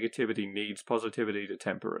 and negativity needs positivity to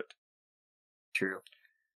temper it. True.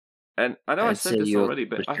 And I know I said this already,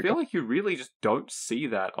 but I feel like you really just don't see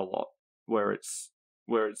that a lot, where it's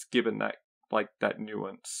given that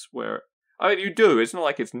nuance. Where, I mean, you do. It's not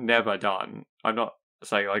like it's never done. I'm not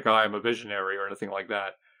saying like I am a visionary or anything like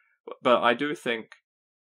that, but I do think,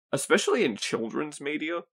 especially in children's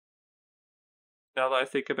media, now that I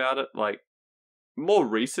think about it, like, more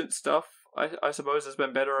recent stuff, I suppose, has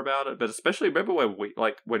been better about it. But especially, remember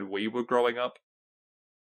when we were growing up.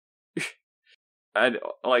 And,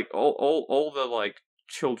 like, all the, like,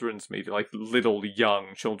 children's media, like, little young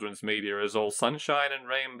children's media is all sunshine and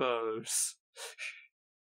rainbows.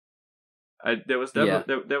 And there was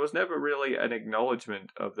never really an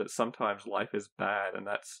acknowledgement of that sometimes life is bad, and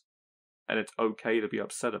it's okay to be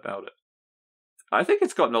upset about it. I think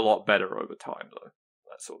it's gotten a lot better over time, though,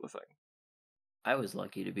 that sort of thing. I was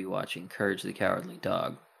lucky to be watching Courage the Cowardly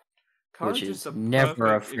Dog, Courage which is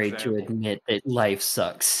never afraid to admit that life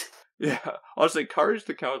sucks. Yeah, honestly, Courage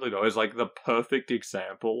the Cowardly Dog is like the perfect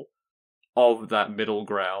example of that middle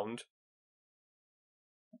ground.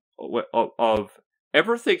 Of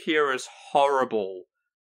everything here is horrible,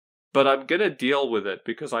 but I'm gonna deal with it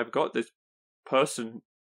because I've got this person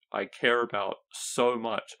I care about so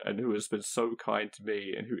much, and who has been so kind to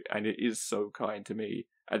me, and it is so kind to me,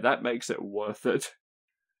 and that makes it worth it.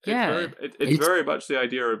 Yeah, it's very much the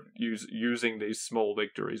idea of using these small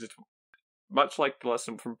victories. It's much like the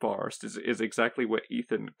lesson from Forrest is exactly where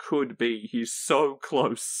Ethan could be. He's so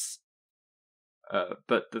close.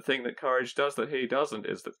 But the thing that Courage does that he doesn't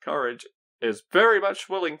is that Courage is very much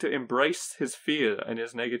willing to embrace his fear and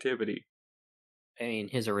his negativity. I mean,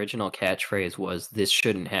 his original catchphrase was, "This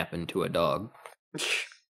shouldn't happen to a dog."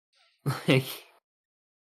 Like,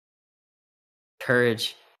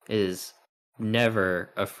 Courage is never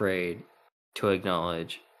afraid to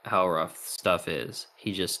acknowledge how rough stuff is.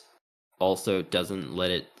 He just also doesn't let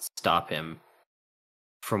it stop him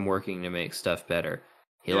from working to make stuff better.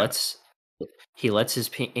 He Yeah. lets his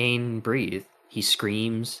pain breathe. He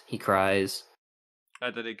screams, he cries.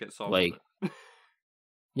 And then it gets on Like, with it.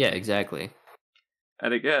 yeah, exactly.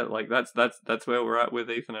 And again, like that's where we're at with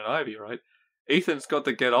Ethan and Ivy, right? Ethan's got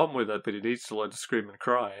to get on with it, but he needs to learn to scream and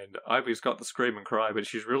cry. And Ivy's got to scream and cry, but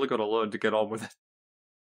she's really got to learn to get on with it.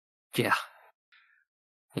 Yeah.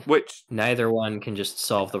 Which Neither one can just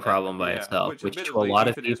solve the problem by itself, which to a admittedly lot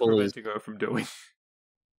of Ethan is people is, preventing her from doing.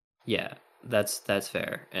 yeah, that's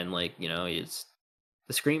fair. And like, it's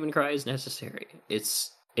the scream and cry is necessary.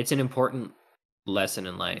 It's an important lesson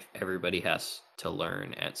in life everybody has to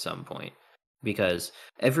learn at some point, because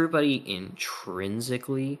everybody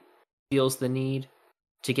intrinsically feels the need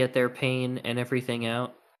to get their pain and everything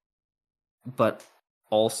out, but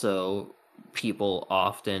also people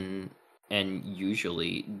often and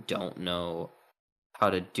usually don't know how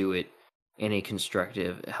to do it in a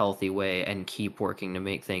constructive, healthy way and keep working to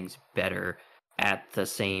make things better at the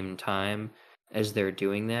same time as they're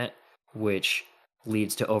doing that, which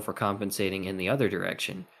leads to overcompensating in the other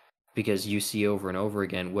direction. Because you see over and over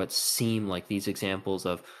again what seem like these examples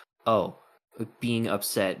of, oh, being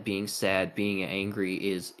upset, being sad, being angry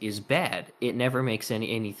is bad. It never makes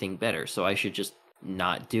anything better, so I should just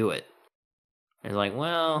not do it. And like,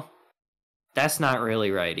 well, that's not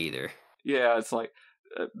really right either. Yeah, it's like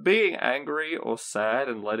being angry or sad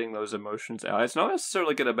and letting those emotions out. It's not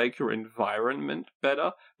necessarily going to make your environment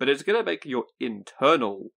better, but it's going to make your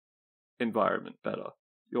internal environment better,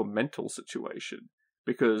 your mental situation,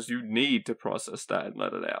 because you need to process that and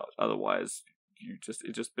let it out. Otherwise,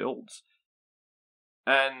 it just builds.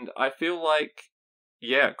 And I feel like,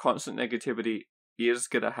 yeah, constant negativity is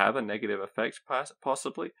going to have a negative effect,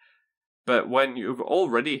 possibly. But when you've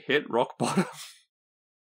already hit rock bottom,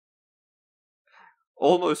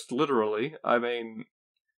 almost literally, I mean,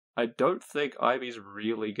 I don't think Ivy's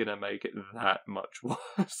really going to make it that much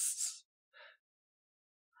worse.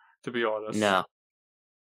 To be honest. No.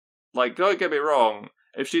 Like, don't get me wrong,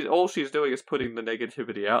 if all she's doing is putting the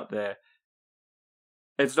negativity out there,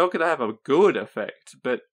 it's not going to have a good effect,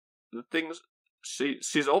 but the things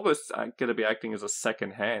she's almost going to be acting as a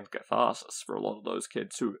second-hand catharsis for a lot of those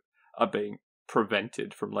kids who are being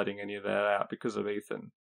prevented from letting any of that out because of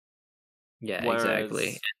Ethan. Yeah,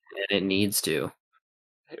 exactly. And it needs to.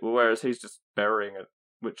 Whereas he's just burying it,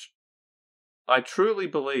 which I truly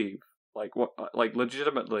believe, like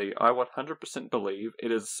legitimately, I 100% believe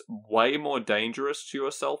it is way more dangerous to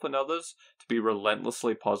yourself and others to be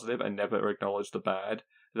relentlessly positive and never acknowledge the bad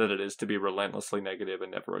than it is to be relentlessly negative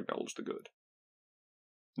and never acknowledge the good.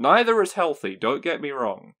 Neither is healthy, don't get me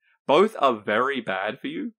wrong. Both are very bad for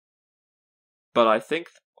you, but I think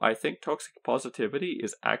toxic positivity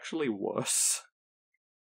is actually worse.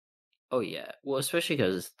 Oh yeah. Well, especially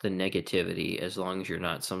because the negativity, as long as you're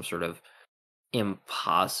not some sort of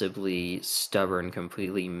impossibly stubborn,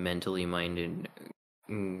 completely mentally minded,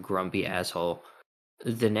 grumpy asshole,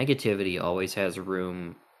 the negativity always has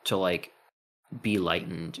room to like be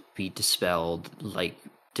lightened, be dispelled, like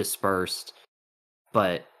dispersed.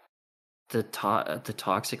 But the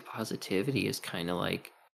toxic positivity is kind of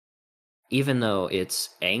like, even though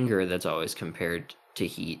it's anger that's always compared to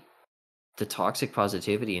heat, the toxic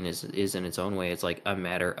positivity is in its own way, it's like a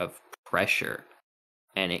matter of pressure,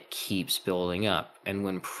 and it keeps building up. And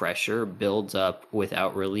when pressure builds up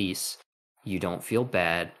without release, you don't feel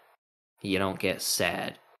bad, you don't get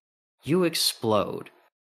sad, you explode.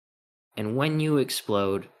 And when you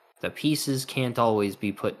explode, the pieces can't always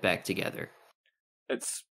be put back together.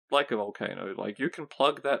 It's like a volcano. Like, you can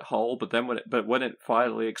plug that hole, but when it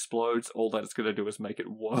finally explodes, all that it's going to do is make it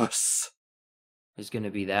worse. There's going to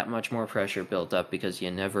be that much more pressure built up because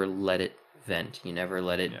you never let it vent, you never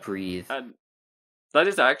let it breathe. And that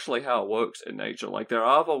is actually how it works in nature. Like, there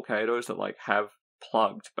are volcanoes that like have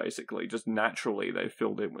plugged, basically, just naturally they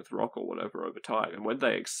filled in with rock or whatever over time. And when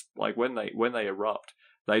they when they erupt,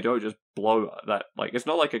 they don't just blow that. Like, it's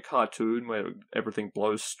not like a cartoon where everything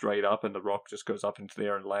blows straight up and the rock just goes up into the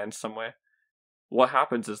air and lands somewhere. What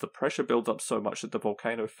happens is the pressure builds up so much that the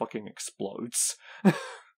volcano fucking explodes.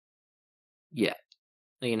 Yeah.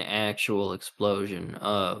 Like an actual explosion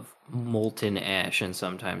of molten ash and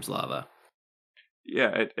sometimes lava.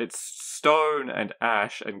 Yeah, it's stone and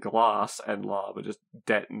ash and glass and lava just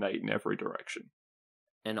detonate in every direction.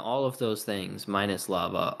 And all of those things, minus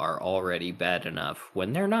lava, are already bad enough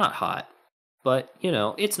when they're not hot. But,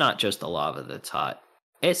 it's not just the lava that's hot.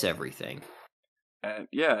 It's everything. And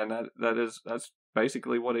yeah, and that's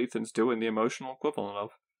basically what Ethan's doing the emotional equivalent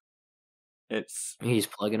of. He's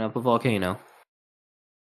plugging up a volcano.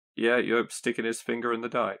 Yeah, you're sticking his finger in the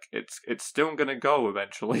dike. It's still gonna go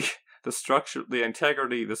eventually. The structural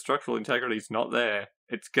integrity's not there.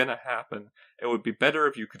 It's gonna happen. It would be better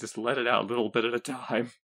if you could just let it out a little bit at a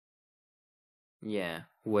time. Yeah,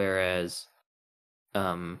 whereas,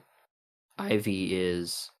 Ivy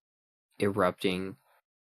is erupting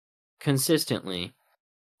consistently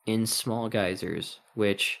in small geysers,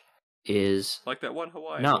 which is Like that one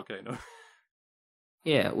Hawaii not, volcano.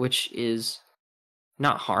 yeah, which is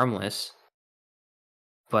not harmless,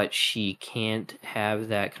 but she can't have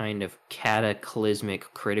that kind of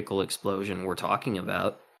cataclysmic critical explosion we're talking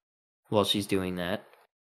about while she's doing that.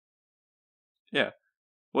 Yeah.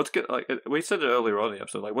 We said it earlier on in the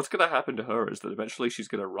episode, like what's gonna happen to her is that eventually she's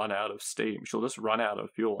gonna run out of steam. She'll just run out of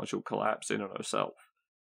fuel and she'll collapse in on herself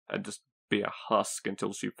and just be a husk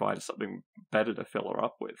until she finds something better to fill her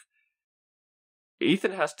up with.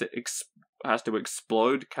 Ethan has to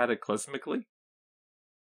explode cataclysmically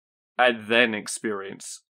and then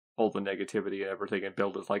experience all the negativity and everything and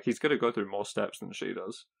build it. Like he's gonna go through more steps than she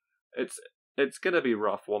does. It's gonna be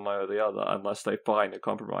rough one way or the other unless they find a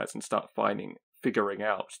compromise and start figuring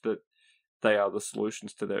out that they are the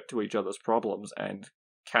solutions to each other's problems and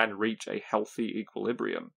can reach a healthy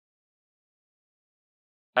equilibrium.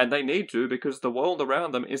 And they need to, because the world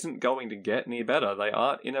around them isn't going to get any better. They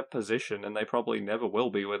aren't in a position, and they probably never will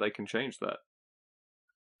be, where they can change that.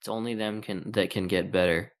 It's only them that can get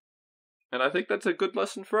better. And I think that's a good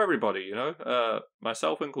lesson for everybody,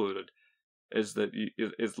 myself included, is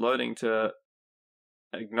learning to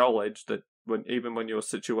acknowledge that even when your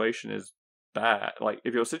situation is bad, like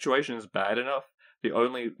if your situation is bad enough, the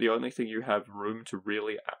only thing you have room to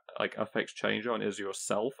really affect change on is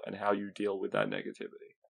yourself and how you deal with that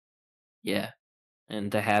negativity. Yeah.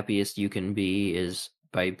 And the happiest you can be is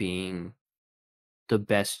by being the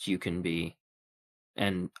best you can be.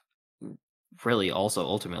 And really also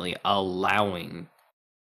ultimately allowing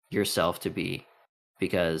yourself to be.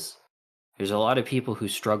 Because there's a lot of people who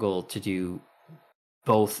struggle to do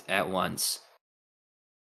both at once.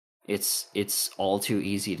 It's all too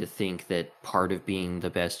easy to think that part of being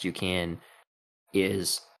the best you can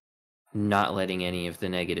is not letting any of the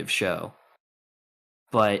negative show.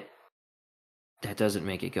 But that doesn't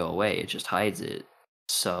make it go away. It just hides it.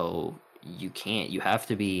 So you can't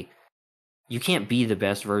be the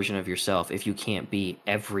best version of yourself if you can't be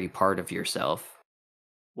every part of yourself.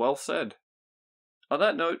 Well said. On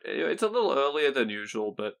that note, it's a little earlier than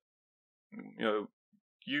usual, but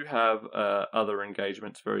you have other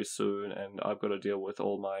engagements very soon, and I've got to deal with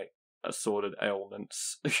all my assorted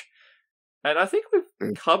ailments. And I think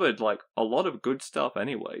we've covered a lot of good stuff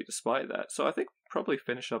anyway, despite that. So I think we'll probably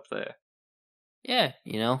finish up there. Yeah,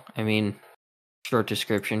 short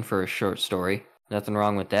description for a short story. Nothing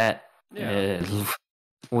wrong with that. Yeah.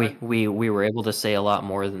 We were able to say a lot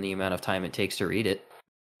more than the amount of time it takes to read it.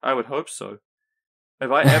 I would hope so. If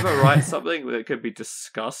I ever write something that could be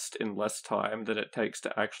discussed in less time than it takes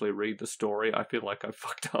to actually read the story, I feel like I've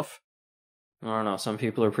fucked up. I don't know. Some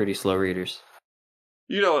people are pretty slow readers.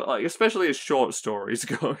 Especially as short stories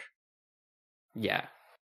go. Yeah,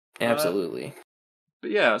 absolutely. But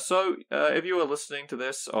yeah, so if you are listening to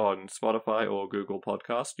this on Spotify or Google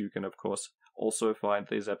Podcast, you can, of course, also find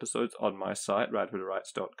these episodes on my site,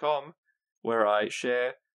 radfordwrites.com, where I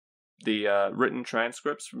share the written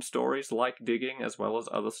transcripts from stories like Digging, as well as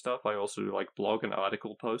other stuff. I also do blog and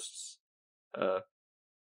article posts.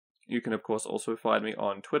 You can, of course, also find me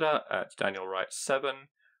on Twitter at DanielWrites7,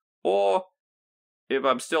 or if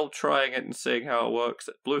I'm still trying it and seeing how it works,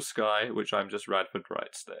 at Blue Sky, which I'm just Radford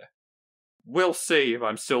Writes there. We'll see if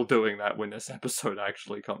I'm still doing that when this episode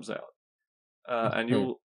actually comes out. And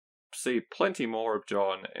you'll see plenty more of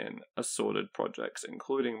John in assorted projects,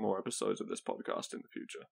 including more episodes of this podcast in the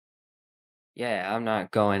future. Yeah, I'm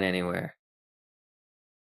not going anywhere.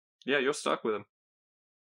 Yeah, you're stuck with him.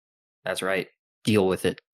 That's right. Deal with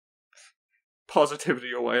it. Positivity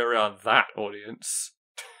your way around that, audience.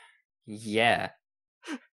 Yeah.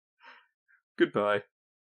 Goodbye.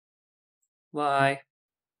 Bye.